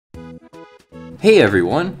Hey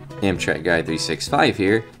everyone, Amtrak Guy 365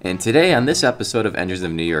 here, and today on this episode of Engines of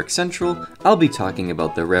New York Central, I'll be talking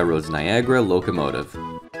about the railroad's Niagara locomotive.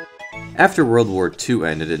 After World War II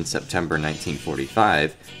ended in September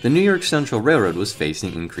 1945, the New York Central Railroad was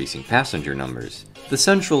facing increasing passenger numbers. The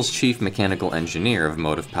Central's chief mechanical engineer of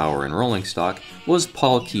motive power and rolling stock was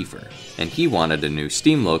Paul Kiefer, and he wanted a new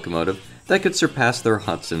steam locomotive that could surpass their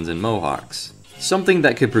Hudsons and Mohawks. Something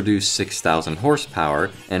that could produce 6,000 horsepower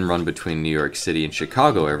and run between New York City and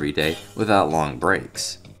Chicago every day without long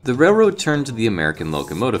breaks. The railroad turned to the American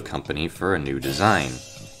Locomotive Company for a new design.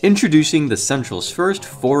 Introducing the Central's first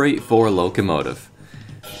 484 locomotive.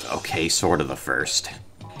 Okay, sort of the first.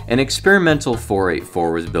 An experimental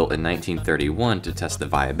 484 was built in 1931 to test the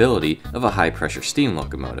viability of a high-pressure steam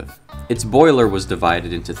locomotive. Its boiler was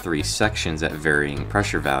divided into 3 sections at varying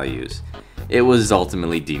pressure values. It was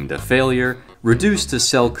ultimately deemed a failure, reduced to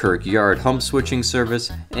Selkirk Yard hump switching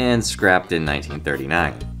service, and scrapped in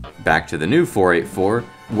 1939. Back to the new 484,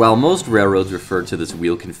 while most railroads referred to this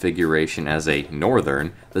wheel configuration as a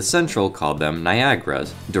northern, the Central called them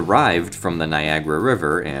Niagaras, derived from the Niagara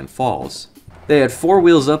River and falls. They had 4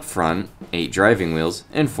 wheels up front, 8 driving wheels,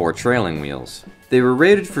 and 4 trailing wheels. They were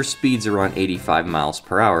rated for speeds around 85 miles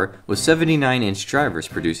per hour, with 79-inch drivers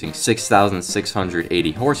producing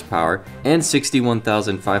 6,680 horsepower and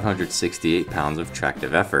 61,568 pounds of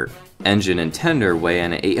tractive effort. Engine and tender weigh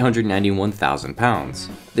in at 891,000 pounds.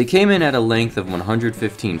 They came in at a length of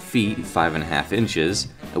 115 feet 5.5 inches,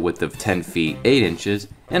 a width of 10 feet 8 inches,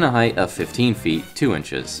 and a height of 15 feet 2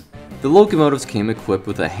 inches. The locomotives came equipped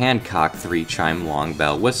with a Hancock 3-chime long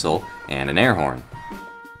bell whistle and an air horn.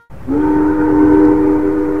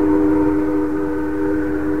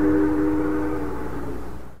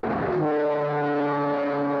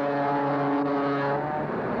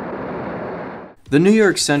 The New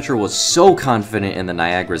York Central was so confident in the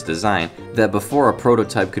Niagara's design that before a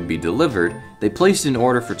prototype could be delivered, they placed an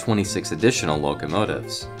order for 26 additional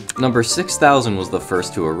locomotives. Number 6000 was the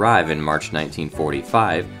first to arrive in March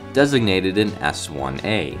 1945, designated an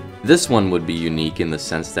S1A. This one would be unique in the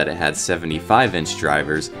sense that it had 75-inch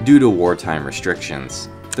drivers due to wartime restrictions.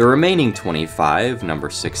 The remaining 25, number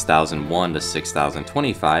 6001 to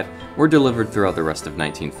 6025, were delivered throughout the rest of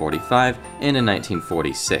 1945 and in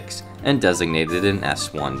 1946, and designated an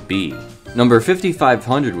S1B. Number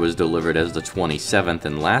 5500 was delivered as the 27th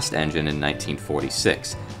and last engine in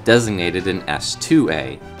 1946, designated an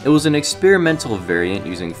S2A. It was an experimental variant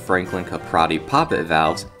using Franklin Caprati poppet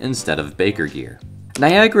valves instead of Baker gear.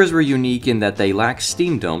 Niagaras were unique in that they lacked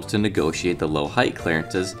steam domes to negotiate the low height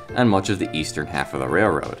clearances on much of the eastern half of the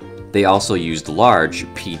railroad. They also used large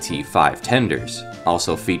PT5 tenders,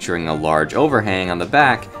 also featuring a large overhang on the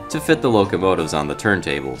back to fit the locomotives on the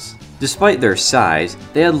turntables. Despite their size,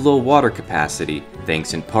 they had low water capacity,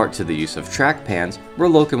 thanks in part to the use of track pans where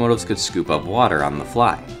locomotives could scoop up water on the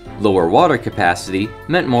fly. Lower water capacity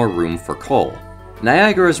meant more room for coal.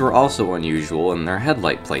 Niagaras were also unusual in their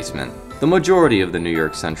headlight placement. The majority of the New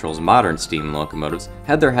York Central's modern steam locomotives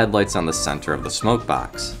had their headlights on the center of the smoke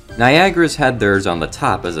box. Niagaras had theirs on the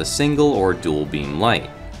top as a single or dual beam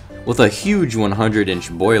light. With a huge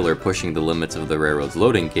 100-inch boiler pushing the limits of the railroad's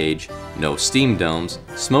loading gauge, no steam domes,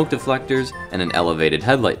 smoke deflectors, and an elevated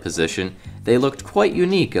headlight position, they looked quite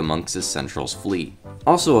unique amongst the Central's fleet.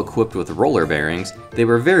 Also equipped with roller bearings, they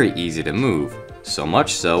were very easy to move, so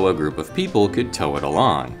much so a group of people could tow it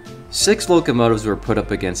along. 6 locomotives were put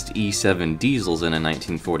up against E7 diesels in a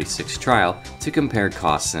 1946 trial to compare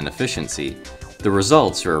costs and efficiency. The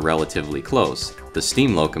results were relatively close, the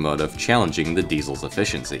steam locomotive challenging the diesel's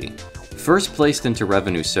efficiency. First placed into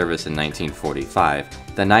revenue service in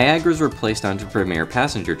 1945, the Niagaras were placed onto premier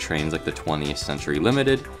passenger trains like the 20th Century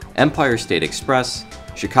Limited, Empire State Express,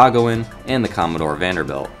 Chicagoan, and the Commodore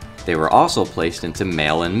Vanderbilt. They were also placed into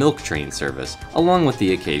mail and milk train service, along with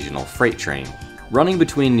the occasional freight train. Running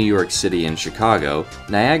between New York City and Chicago,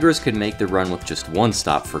 Niagaras could make the run with just one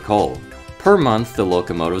stop for coal. Per month, the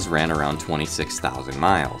locomotives ran around 26,000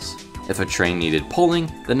 miles. If a train needed pulling,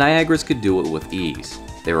 the Niagaras could do it with ease.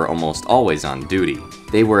 They were almost always on duty.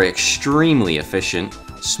 They were extremely efficient,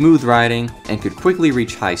 smooth riding, and could quickly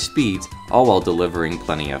reach high speeds, all while delivering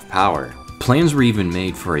plenty of power. Plans were even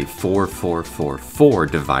made for a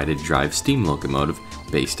 4-4-4-4 divided drive steam locomotive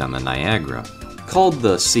based on the Niagara. Called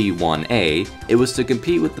the C1A, it was to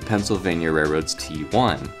compete with the Pennsylvania Railroad's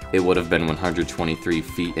T1. It would have been 123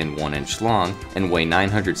 feet and 1 inch long and weigh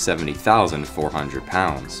 970,400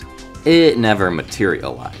 pounds. It never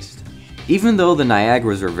materialized. Even though the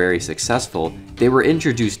Niagaras were very successful, they were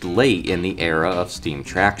introduced late in the era of steam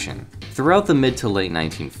traction. Throughout the mid to late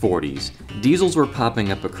 1940s, diesels were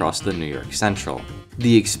popping up across the New York Central.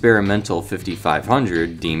 The experimental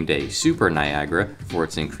 5500, deemed a Super Niagara for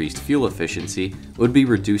its increased fuel efficiency, would be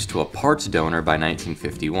reduced to a parts donor by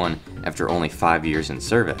 1951 after only 5 years in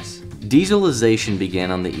service. Dieselization began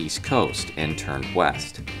on the East Coast and turned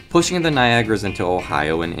west, pushing the Niagaras into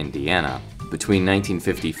Ohio and Indiana. Between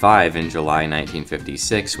 1955 and July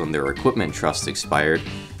 1956, when their equipment trust expired,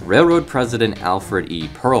 Railroad President Alfred E.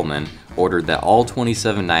 Perlman ordered that all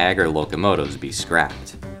 27 Niagara locomotives be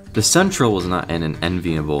scrapped. The Central was not in an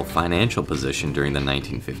enviable financial position during the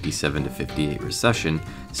 1957-58 recession,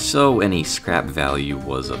 so any scrap value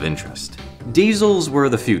was of interest. Diesels were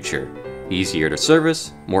the future. Easier to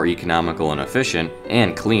service, more economical and efficient,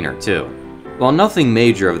 and cleaner too. While nothing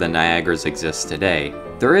major of the Niagaras exists today,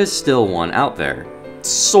 there is still one out there.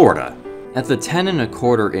 Sorta. At the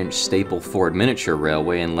 10.25-inch staple Ford miniature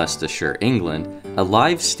railway in Leicestershire, England, a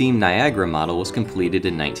live steam Niagara model was completed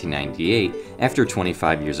in 1998 after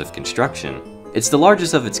 25 years of construction. It's the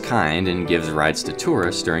largest of its kind and gives rides to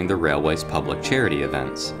tourists during the railway's public charity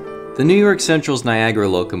events. The New York Central's Niagara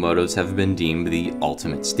locomotives have been deemed the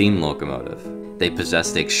ultimate steam locomotive. They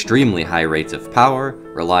possessed extremely high rates of power,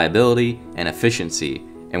 reliability, and efficiency,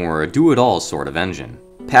 and were a do-it-all sort of engine.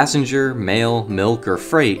 Passenger, mail, milk, or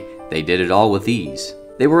freight, they did it all with ease.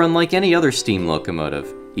 They were unlike any other steam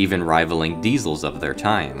locomotive, even rivaling diesels of their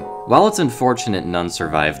time. While it's unfortunate none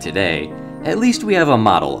survive today, at least we have a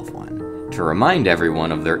model of one, to remind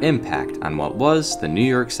everyone of their impact on what was the New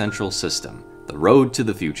York Central system, the road to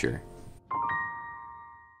the future.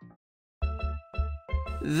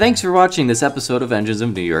 Thanks for watching this episode of Engines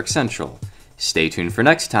of New York Central. Stay tuned for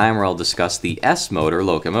next time where I'll discuss the S-motor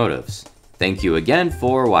locomotives. Thank you again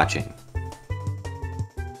for watching.